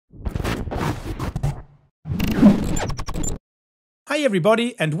Hi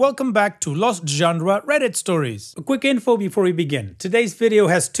everybody and welcome back to Lost Genre Reddit Stories. A quick info before we begin. Today's video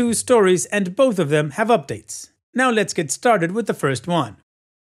has 2 stories and both of them have updates. Now let's get started with the first one.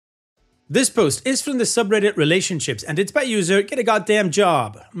 This post is from the subreddit Relationships and it's by user Get a Goddamn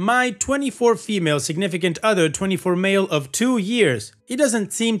Job. My 24 female significant other 24 male of 2 years. He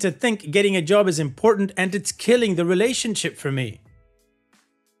doesn't seem to think getting a job is important and it's killing the relationship for me.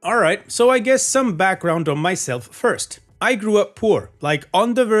 Alright, so I guess some background on myself first. I grew up poor, like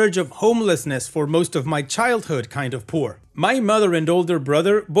on the verge of homelessness for most of my childhood kind of poor. My mother and older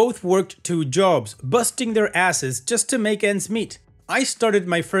brother both worked 2 jobs, busting their asses just to make ends meet. I started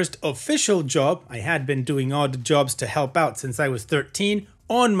my first official job, I had been doing odd jobs to help out since I was 13,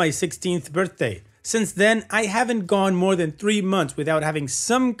 on my 16th birthday. Since then, I haven't gone more than 3 months without having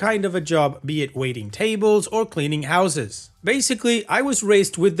some kind of a job, be it waiting tables or cleaning houses. Basically, I was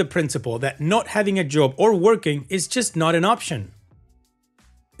raised with the principle that not having a job or working is just not an option.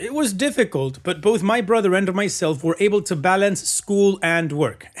 It was difficult, but both my brother and myself were able to balance school and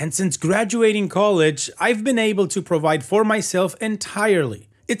work. And since graduating college, I've been able to provide for myself entirely.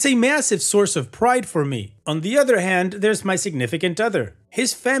 It's a massive source of pride for me. On the other hand, there's my significant other.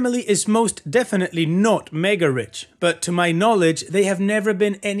 His family is most definitely not mega rich, but to my knowledge, they have never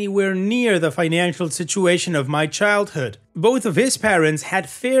been anywhere near the financial situation of my childhood. Both of his parents had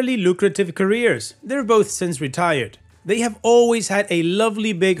fairly lucrative careers. They're both since retired. They have always had a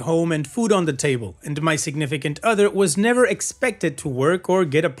lovely big home and food on the table, and my significant other was never expected to work or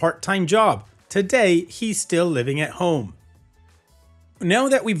get a part-time job. Today, he's still living at home. Now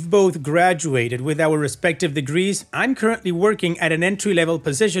that we've both graduated with our respective degrees, I'm currently working at an entry-level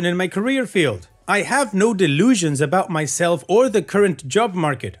position in my career field. I have no delusions about myself or the current job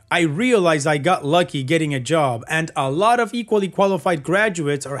market. I realize I got lucky getting a job, and a lot of equally qualified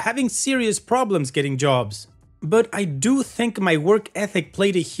graduates are having serious problems getting jobs. But I do think my work ethic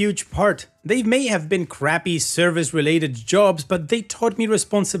played a huge part. They may have been crappy service-related jobs, but they taught me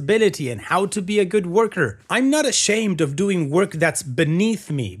responsibility and how to be a good worker. I'm not ashamed of doing work that's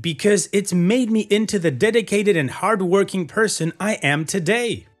beneath me because it's made me into the dedicated and hardworking person I am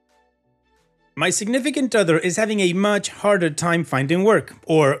today. My significant other is having a much harder time finding work,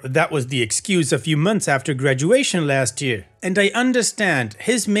 or that was the excuse a few months after graduation last year. And I understand,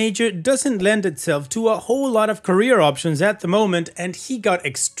 his major doesn't lend itself to a whole lot of career options at the moment and he got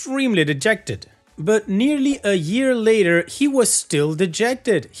extremely dejected. But nearly a year later, he was still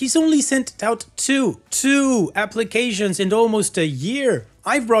dejected. He's only sent out two applications in almost a year.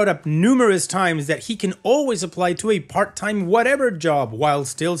 I've brought up numerous times that he can always apply to a part-time whatever job while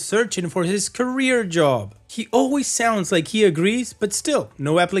still searching for his career job. He always sounds like he agrees, but still,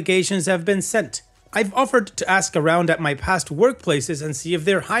 no applications have been sent. I've offered to ask around at my past workplaces and see if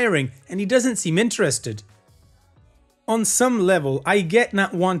they're hiring, and he doesn't seem interested. On some level, I get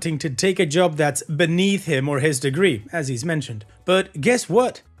not wanting to take a job that's beneath him or his degree, as he's mentioned. But guess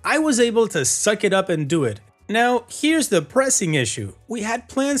what? I was able to suck it up and do it. Now, here's the pressing issue. We had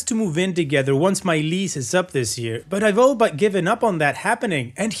plans to move in together once my lease is up this year, but I've all but given up on that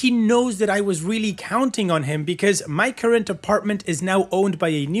happening, and he knows that I was really counting on him because my current apartment is now owned by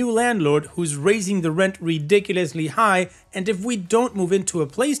a new landlord who's raising the rent ridiculously high, and if we don't move into a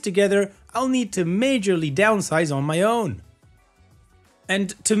place together, I'll need to majorly downsize on my own.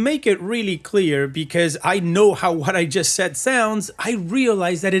 And to make it really clear, because I know how what I just said sounds, I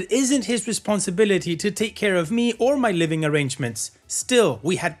realize that it isn't his responsibility to take care of me or my living arrangements. Still,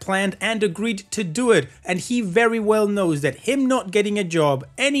 we had planned and agreed to do it, and he very well knows that him not getting a job,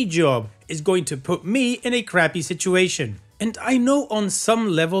 any job, is going to put me in a crappy situation. And I know on some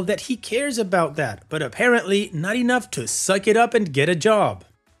level that he cares about that, but apparently not enough to suck it up and get a job.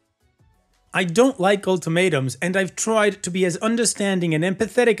 I don't like ultimatums, and I've tried to be as understanding and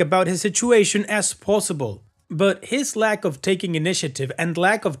empathetic about his situation as possible. But his lack of taking initiative and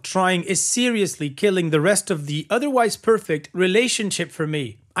lack of trying is seriously killing the rest of the otherwise perfect relationship for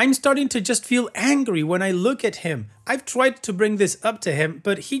me. I'm starting to just feel angry when I look at him. I've tried to bring this up to him,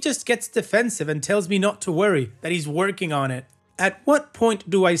 but he just gets defensive and tells me not to worry, that he's working on it. At what point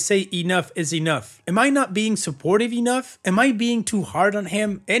do I say enough is enough? Am I not being supportive enough? Am I being too hard on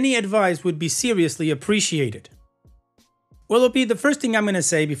him? Any advice would be seriously appreciated. Well, OP, the first thing I'm going to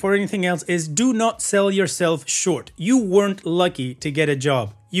say before anything else is do not sell yourself short. You weren't lucky to get a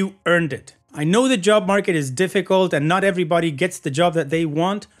job. You earned it. I know the job market is difficult and not everybody gets the job that they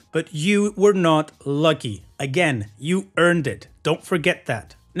want, but you were not lucky. Again, you earned it. Don't forget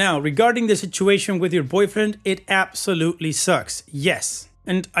that. Now, regarding the situation with your boyfriend, it absolutely sucks. Yes.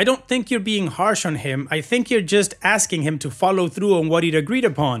 And I don't think you're being harsh on him, I think you're just asking him to follow through on what he'd agreed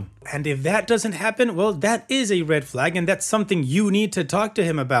upon. And if that doesn't happen, well, that is a red flag and that's something you need to talk to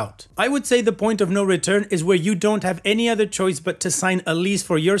him about. I would say the point of no return is where you don't have any other choice but to sign a lease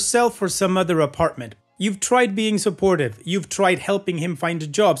for yourself or some other apartment. You've tried being supportive, you've tried helping him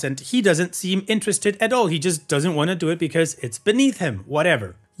find jobs, and he doesn't seem interested at all. He just doesn't want to do it because it's beneath him,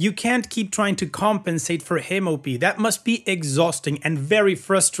 whatever. You can't keep trying to compensate for him, OP. That must be exhausting and very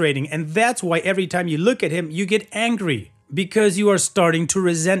frustrating, and that's why every time you look at him, you get angry. Because you are starting to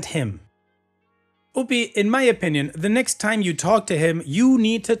resent him. OP, in my opinion, the next time you talk to him, you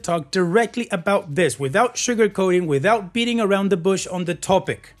need to talk directly about this, without sugarcoating, without beating around the bush on the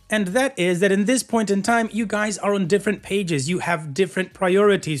topic. And that is that in this point in time, you guys are on different pages, you have different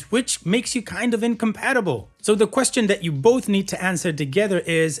priorities, which makes you kind of incompatible. So the question that you both need to answer together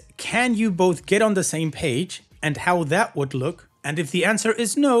is, can you both get on the same page, and how that would look? And if the answer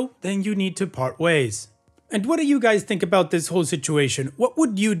is no, then you need to part ways. And what do you guys think about this whole situation? What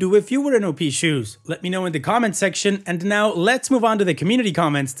would you do if you were in OP's shoes? Let me know in the comment section, and now let's move on to the community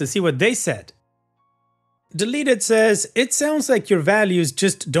comments to see what they said. Deleted says, it sounds like your values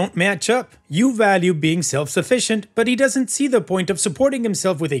just don't match up. You value being self-sufficient, but he doesn't see the point of supporting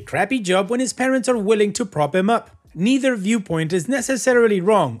himself with a crappy job when his parents are willing to prop him up. Neither viewpoint is necessarily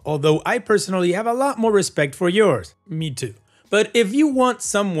wrong, although I personally have a lot more respect for yours. Me too. But if you want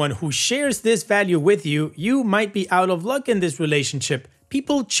someone who shares this value with you, you might be out of luck in this relationship.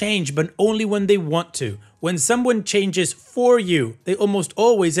 People change, but only when they want to. When someone changes for you, they almost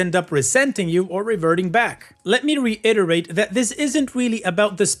always end up resenting you or reverting back. Let me reiterate that this isn't really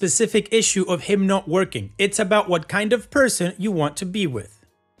about the specific issue of him not working. It's about what kind of person you want to be with.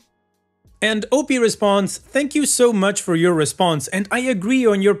 And OP responds, thank you so much for your response, and I agree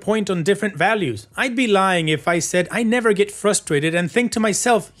on your point on different values. I'd be lying if I said I never get frustrated and think to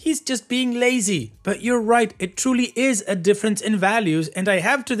myself, he's just being lazy. But you're right, it truly is a difference in values, and I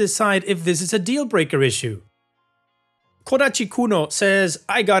have to decide if this is a deal breaker issue. Kodachi Kuno says,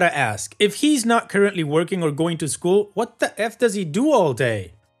 I gotta ask, if he's not currently working or going to school, what the F does he do all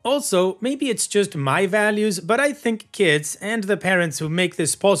day? Also, maybe it's just my values, but I think kids and the parents who make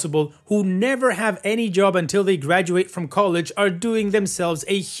this possible, who never have any job until they graduate from college, are doing themselves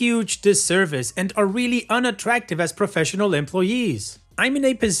a huge disservice and are really unattractive as professional employees. I'm in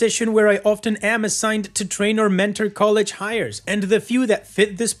a position where I often am assigned to train or mentor college hires, and the few that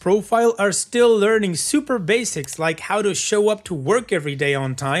fit this profile are still learning super basics like how to show up to work every day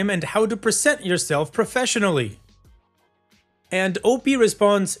on time and how to present yourself professionally. And OP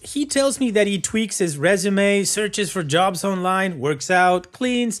responds, he tells me that he tweaks his resume, searches for jobs online, works out,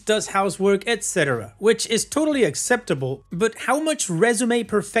 cleans, does housework, etc. Which is totally acceptable, but how much resume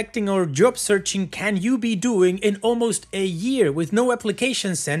perfecting or job searching can you be doing in almost a year with no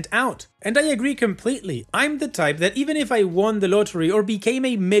applications sent out? And I agree completely. I'm the type that even if I won the lottery or became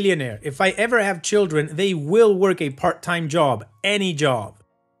a millionaire, if I ever have children, they will work a part-time job, any job.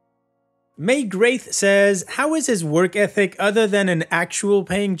 May Graith says, how is his work ethic other than an actual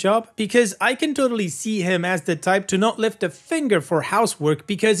paying job? Because I can totally see him as the type to not lift a finger for housework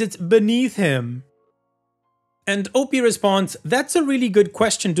because it's beneath him. And OP responds, that's a really good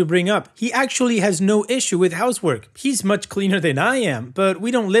question to bring up. He actually has no issue with housework. He's much cleaner than I am, but we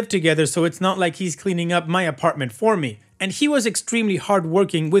don't live together, so it's not like he's cleaning up my apartment for me. And he was extremely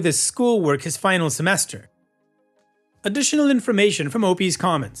hardworking with his schoolwork his final semester. Additional information from OP's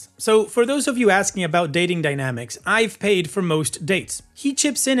comments. So for those of you asking about dating dynamics, I've paid for most dates. He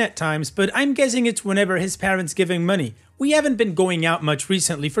chips in at times, but I'm guessing it's whenever his parents give him money. We haven't been going out much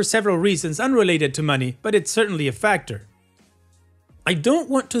recently for several reasons unrelated to money, but it's certainly a factor. I don't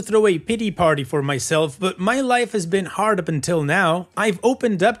want to throw a pity party for myself, but my life has been hard up until now. I've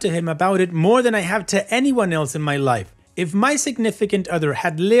opened up to him about it more than I have to anyone else in my life. If my significant other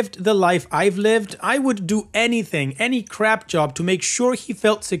had lived the life I've lived, I would do anything, any crap job to make sure he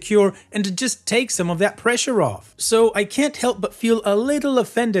felt secure and to just take some of that pressure off. So I can't help but feel a little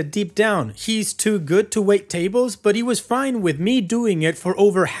offended deep down. He's too good to wait tables, but he was fine with me doing it for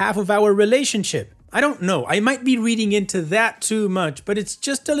over half of our relationship. I don't know, I might be reading into that too much, but it's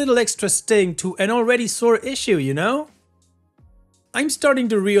just a little extra sting to an already sore issue, you know? I'm starting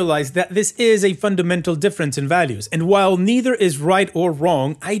to realize that this is a fundamental difference in values, and while neither is right or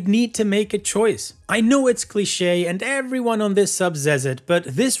wrong, I'd need to make a choice. I know it's cliche and everyone on this sub says it, but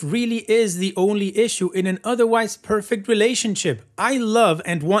this really is the only issue in an otherwise perfect relationship. I love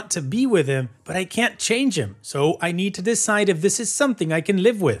and want to be with him, but but I can't change him, so I need to decide if this is something I can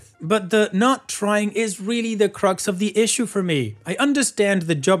live with. But the not trying is really the crux of the issue for me. I understand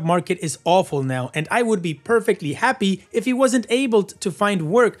the job market is awful now, and I would be perfectly happy if he wasn't able to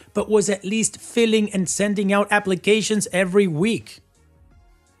find work, but was at least filling and sending out applications every week.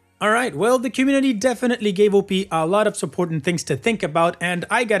 Alright, well, the community definitely gave OP a lot of support and things to think about, and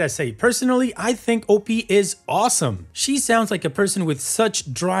I gotta say, personally, I think OP is awesome. She sounds like a person with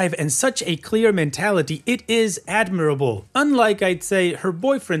such drive and such a clear mentality, it is admirable. Unlike, I'd say, her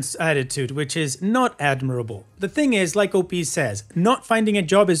boyfriend's attitude, which is not admirable. The thing is, like OP says, not finding a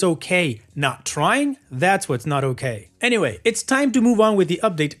job is okay. Not trying? That's what's not okay. Anyway, it's time to move on with the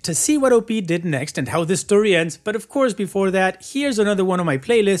update to see what OP did next and how this story ends, but of course before that, here's another one of my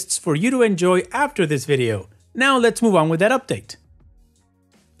playlists for you to enjoy after this video. Now let's move on with that update.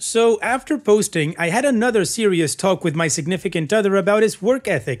 So after posting, I had another serious talk with my significant other about his work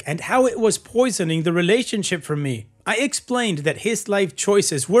ethic and how it was poisoning the relationship for me. I explained that his life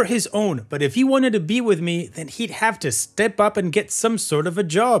choices were his own, but if he wanted to be with me, then he'd have to step up and get some sort of a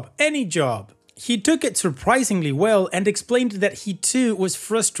job, any job. He took it surprisingly well and explained that he too was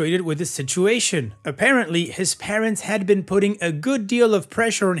frustrated with the situation. Apparently, his parents had been putting a good deal of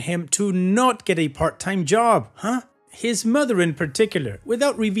pressure on him to not get a part-time job. Huh? His mother in particular.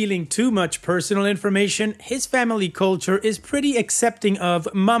 Without revealing too much personal information, his family culture is pretty accepting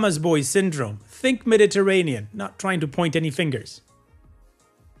of mama's boy syndrome. Think Mediterranean, not trying to point any fingers.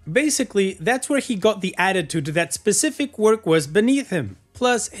 Basically, that's where he got the attitude that specific work was beneath him.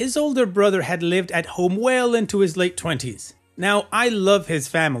 Plus, his older brother had lived at home well into his late 20s. Now, I love his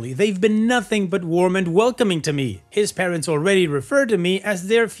family. They've been nothing but warm and welcoming to me. His parents already refer to me as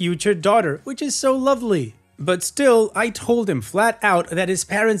their future daughter, which is so lovely. But still, I told him flat out that his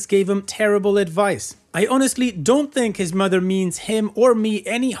parents gave him terrible advice. I honestly don't think his mother means him or me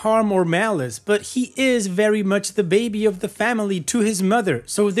any harm or malice, but he is very much the baby of the family to his mother,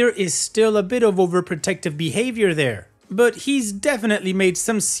 so there is still a bit of overprotective behavior there. But he's definitely made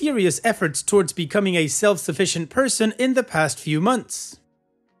some serious efforts towards becoming a self-sufficient person in the past few months.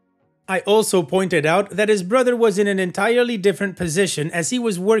 I also pointed out that his brother was in an entirely different position as he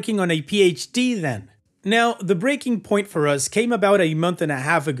was working on a PhD then. Now, the breaking point for us came about a month and a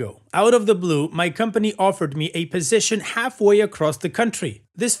half ago. Out of the blue, my company offered me a position halfway across the country.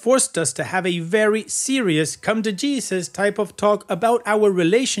 This forced us to have a very serious come-to-Jesus type of talk about our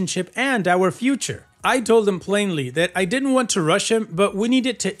relationship and our future. I told him plainly that I didn't want to rush him, but we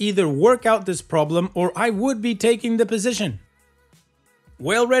needed to either work out this problem or I would be taking the position.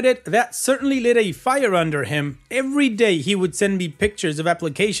 Well, Reddit, that certainly lit a fire under him. Every day he would send me pictures of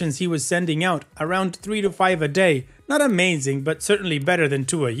applications he was sending out, around 3 to 5 a day. Not amazing, but certainly better than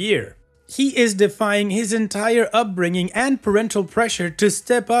 2 a year. He is defying his entire upbringing and parental pressure to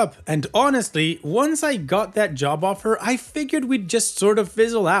step up, and honestly, once I got that job offer, I figured we'd just sort of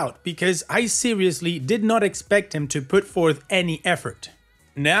fizzle out, because I seriously did not expect him to put forth any effort.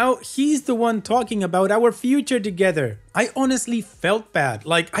 Now, he's the one talking about our future together. I honestly felt bad,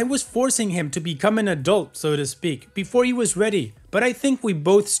 like I was forcing him to become an adult, so to speak, before he was ready. But I think we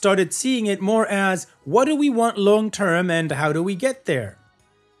both started seeing it more as, what do we want long term and how do we get there?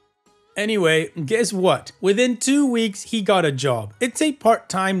 Anyway, guess what? Within 2 weeks, he got a job. It's a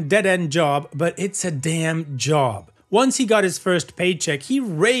part-time, dead-end job, but it's a damn job. Once he got his first paycheck, he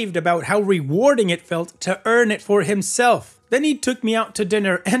raved about how rewarding it felt to earn it for himself. Then he took me out to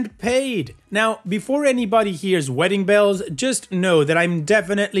dinner and paid. Now, before anybody hears wedding bells, just know that I'm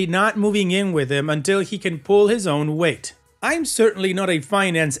definitely not moving in with him until he can pull his own weight. I'm certainly not a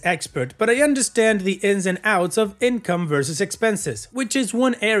finance expert, but I understand the ins and outs of income versus expenses, which is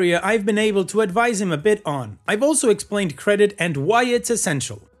one area I've been able to advise him a bit on. I've also explained credit and why it's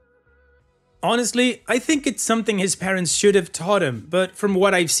essential. Honestly, I think it's something his parents should have taught him, but from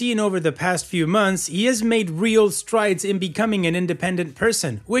what I've seen over the past few months, he has made real strides in becoming an independent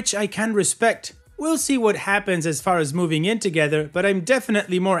person, which I can respect. We'll see what happens as far as moving in together, but I'm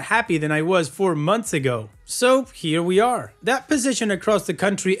definitely more happy than I was 4 months ago. So here we are. That position across the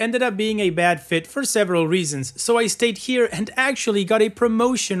country ended up being a bad fit for several reasons, so I stayed here and actually got a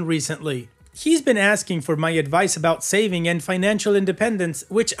promotion recently. He's been asking for my advice about saving and financial independence,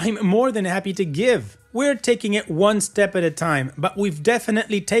 which I'm more than happy to give. We're taking it one step at a time, but we've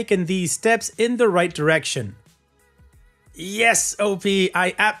definitely taken these steps in the right direction. Yes, OP,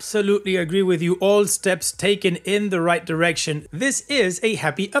 I absolutely agree with you. All steps taken in the right direction. This is a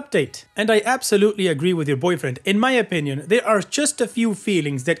happy update. And I absolutely agree with your boyfriend. In my opinion, there are just a few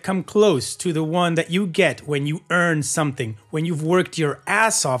feelings that come close to the one that you get when you earn something, when you've worked your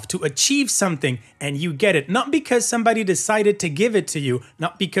ass off to achieve something and you get it. Not because somebody decided to give it to you,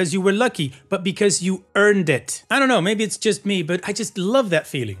 not because you were lucky, but because you earned it. I don't know, maybe it's just me, but I just love that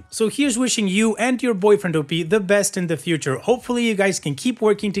feeling. So here's wishing you and your boyfriend, OP, the best in the future. Hopefully you guys can keep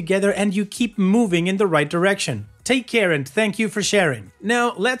working together and you keep moving in the right direction. Take care and thank you for sharing.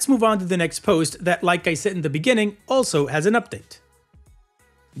 Now let's move on to the next post that, like I said in the beginning, also has an update.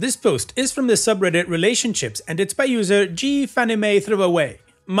 This post is from the subreddit Relationships and it's by user GFanime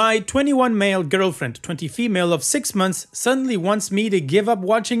My 21 male girlfriend, 20 female of 6 months suddenly wants me to give up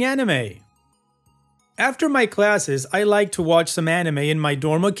watching anime. After my classes, I like to watch some anime in my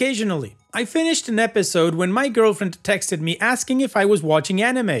dorm occasionally. I finished an episode when my girlfriend texted me asking if I was watching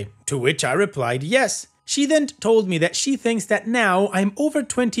anime, to which I replied yes. She then told me that she thinks that now I'm over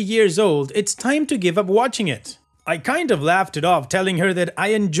 20 years old, it's time to give up watching it. I kind of laughed it off, telling her that I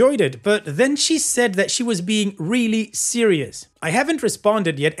enjoyed it, but then she said that she was being really serious. I haven't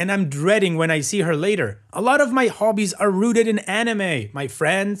responded yet and I'm dreading when I see her later. A lot of my hobbies are rooted in anime, my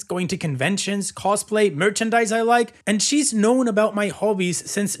friends, going to conventions, cosplay, merchandise I like, and she's known about my hobbies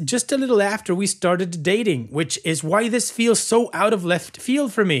since just a little after we started dating, which is why this feels so out of left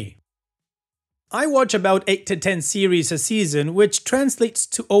field for me. I watch about 8 to 10 series a season, which translates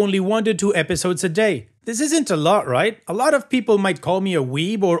to only 1 to 2 episodes a day. This isn't a lot, right? A lot of people might call me a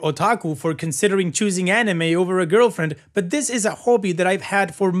weeb or otaku for considering choosing anime over a girlfriend, but this is a hobby that I've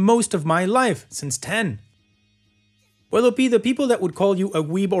had for most of my life, since 10. Well, OP, the people that would call you a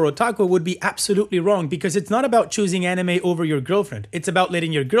weeb or otaku would be absolutely wrong because it's not about choosing anime over your girlfriend. It's about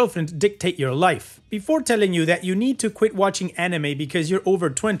letting your girlfriend dictate your life. Before telling you that you need to quit watching anime because you're over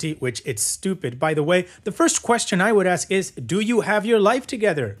 20, which it's stupid by the way, the first question I would ask is, do you have your life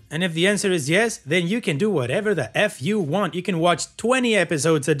together? And if the answer is yes, then you can do whatever the F you want. You can watch 20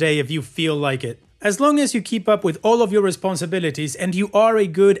 episodes a day if you feel like it. As long as you keep up with all of your responsibilities and you are a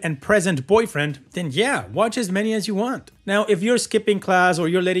good and present boyfriend, then yeah, watch as many as you want. Now, if you're skipping class or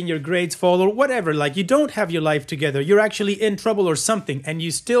you're letting your grades fall or whatever, like you don't have your life together, you're actually in trouble or something, and you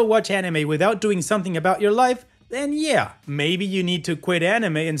still watch anime without doing something about your life, then yeah, maybe you need to quit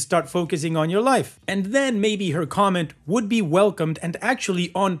anime and start focusing on your life. And then maybe her comment would be welcomed and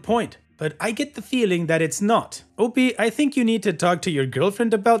actually on point. But I get the feeling that it's not. OP, I think you need to talk to your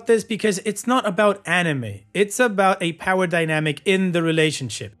girlfriend about this because it's not about anime. It's about a power dynamic in the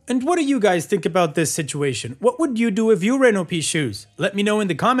relationship. And what do you guys think about this situation? What would you do if you were in OP's shoes? Let me know in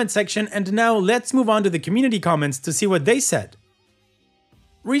the comment section, and now let's move on to the community comments to see what they said.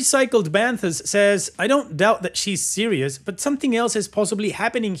 Recycled Banthus says, I don't doubt that she's serious, but something else is possibly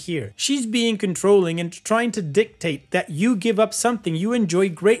happening here. She's being controlling and trying to dictate that you give up something you enjoy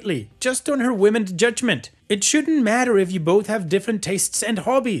greatly, just on her whim and judgment. It shouldn't matter if you both have different tastes and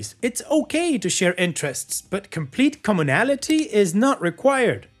hobbies. It's okay to share interests, but complete commonality is not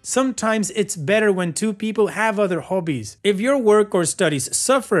required. Sometimes it's better when two people have other hobbies. If your work or studies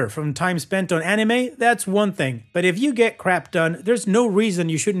suffer from time spent on anime, that's one thing. But if you get crap done, there's no reason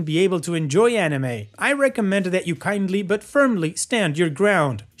you shouldn't be able to enjoy anime. I recommend that you kindly but firmly stand your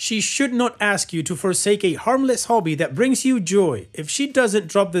ground. She should not ask you to forsake a harmless hobby that brings you joy. If she doesn't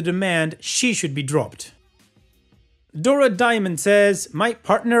drop the demand, she should be dropped. Dora Diamond says, my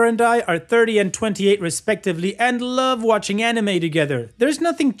partner and I are 30 and 28 respectively and love watching anime together. There's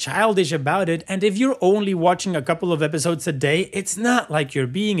nothing childish about it, and if you're only watching a couple of episodes a day, it's not like you're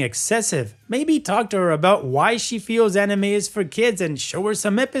being excessive. Maybe talk to her about why she feels anime is for kids and show her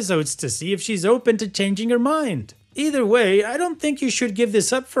some episodes to see if she's open to changing her mind. Either way, I don't think you should give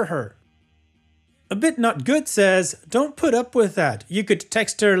this up for her. A Bit Not Good says, don't put up with that. You could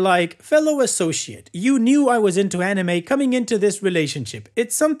text her like, fellow associate, you knew I was into anime coming into this relationship.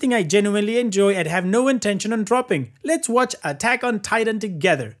 It's something I genuinely enjoy and have no intention on dropping. Let's watch Attack on Titan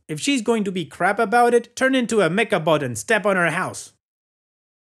together. If she's going to be crap about it, turn into a mechabot and step on her house.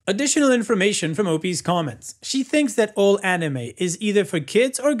 Additional information from OP's comments. She thinks that all anime is either for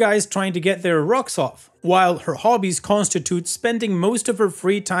kids or guys trying to get their rocks off. While her hobbies constitute spending most of her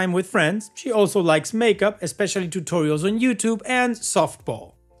free time with friends, she also likes makeup, especially tutorials on YouTube, and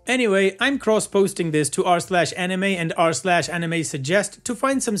softball. Anyway, I'm cross-posting this to r/anime and r/anime suggest to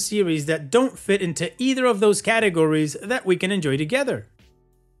find some series that don't fit into either of those categories that we can enjoy together.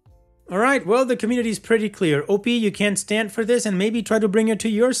 Alright, well, the community's pretty clear. OP, you can't stand for this and maybe try to bring it to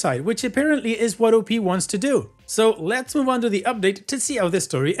your side, which apparently is what OP wants to do. So let's move on to the update to see how this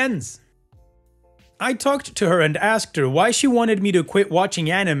story ends. I talked to her and asked her why she wanted me to quit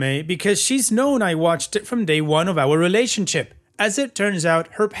watching anime because she's known I watched it from day one of our relationship. As it turns out,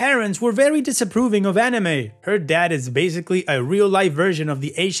 her parents were very disapproving of anime. Her dad is basically a real-life version of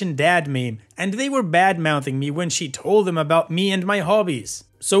the Asian dad meme, and they were bad-mouthing me when she told them about me and my hobbies.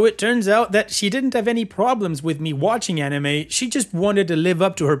 So it turns out that she didn't have any problems with me watching anime, she just wanted to live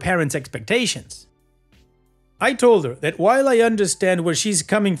up to her parents' expectations. I told her that while I understand where she's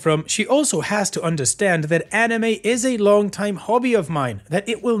coming from, she also has to understand that anime is a long-time hobby of mine, that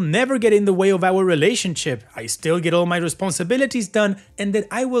it will never get in the way of our relationship, I still get all my responsibilities done, and that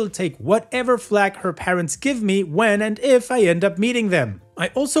I will take whatever flack her parents give me when and if I end up meeting them. I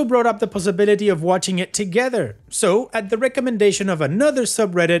also brought up the possibility of watching it together, so at the recommendation of another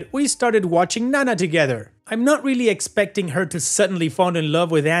subreddit, we started watching Nana together. I'm not really expecting her to suddenly fall in love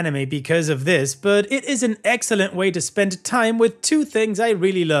with anime because of this, but it is an excellent way to spend time with two things I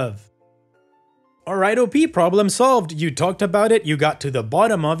really love. Alright OP, problem solved. You talked about it, you got to the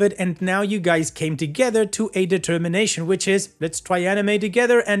bottom of it, and now you guys came together to a determination, which is, let's try anime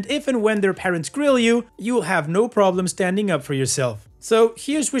together, and if and when their parents grill you, you'll have no problem standing up for yourself. So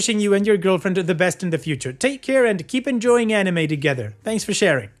here's wishing you and your girlfriend the best in the future. Take care and keep enjoying anime together. Thanks for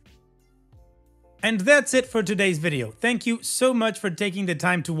sharing. And that's it for today's video. Thank you so much for taking the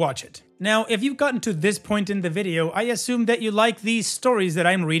time to watch it. Now, if you've gotten to this point in the video, I assume that you like these stories that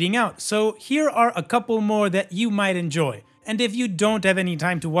I'm reading out, so here are a couple more that you might enjoy. And if you don't have any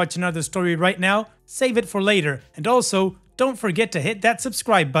time to watch another story right now, save it for later, and also, don't forget to hit that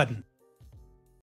subscribe button.